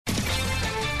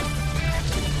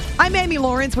I'm Amy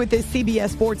Lawrence with this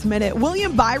CBS Sports Minute.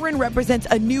 William Byron represents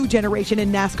a new generation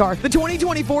in NASCAR. The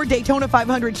 2024 Daytona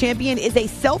 500 champion is a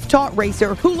self-taught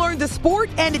racer who learned the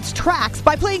sport and its tracks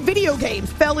by playing video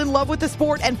games, fell in love with the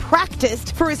sport, and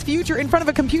practiced for his future in front of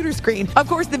a computer screen. Of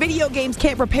course, the video games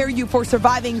can't prepare you for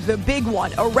surviving the big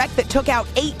one, a wreck that took out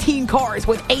 18 cars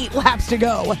with 8 laps to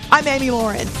go. I'm Amy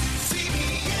Lawrence.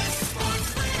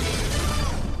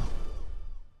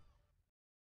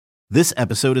 This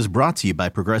episode is brought to you by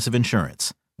Progressive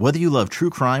Insurance. Whether you love true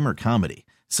crime or comedy,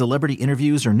 celebrity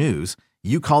interviews or news,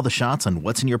 you call the shots on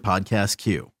what's in your podcast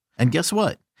queue. And guess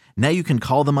what? Now you can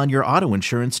call them on your auto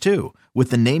insurance too with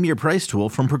the Name Your Price tool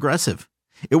from Progressive.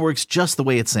 It works just the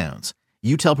way it sounds.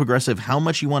 You tell Progressive how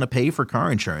much you want to pay for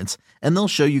car insurance, and they'll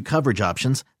show you coverage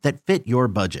options that fit your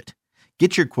budget.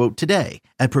 Get your quote today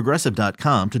at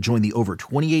Progressive.com to join the over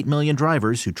 28 million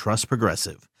drivers who trust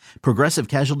Progressive. Progressive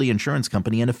Casualty Insurance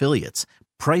Company and Affiliates.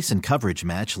 Price and coverage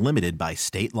match limited by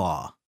state law.